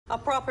A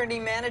property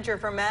manager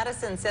from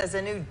Madison says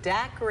a new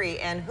daiquiri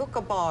and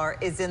hookah bar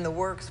is in the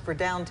works for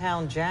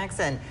downtown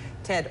Jackson.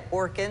 Ted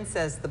Orkin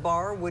says the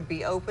bar would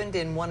be opened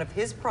in one of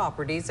his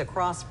properties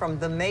across from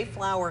the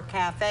Mayflower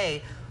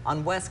Cafe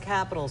on West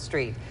Capitol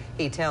Street.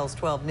 He tells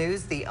 12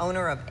 News the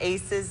owner of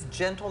Ace's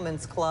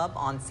Gentlemen's Club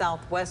on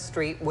Southwest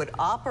Street would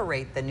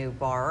operate the new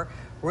bar.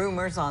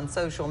 Rumors on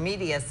social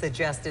media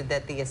suggested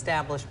that the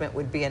establishment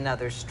would be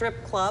another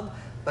strip club,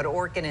 but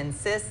Orkin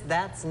insists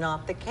that's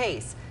not the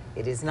case.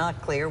 It is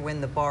not clear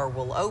when the bar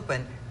will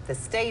open. The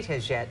state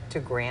has yet to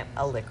grant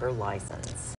a liquor license.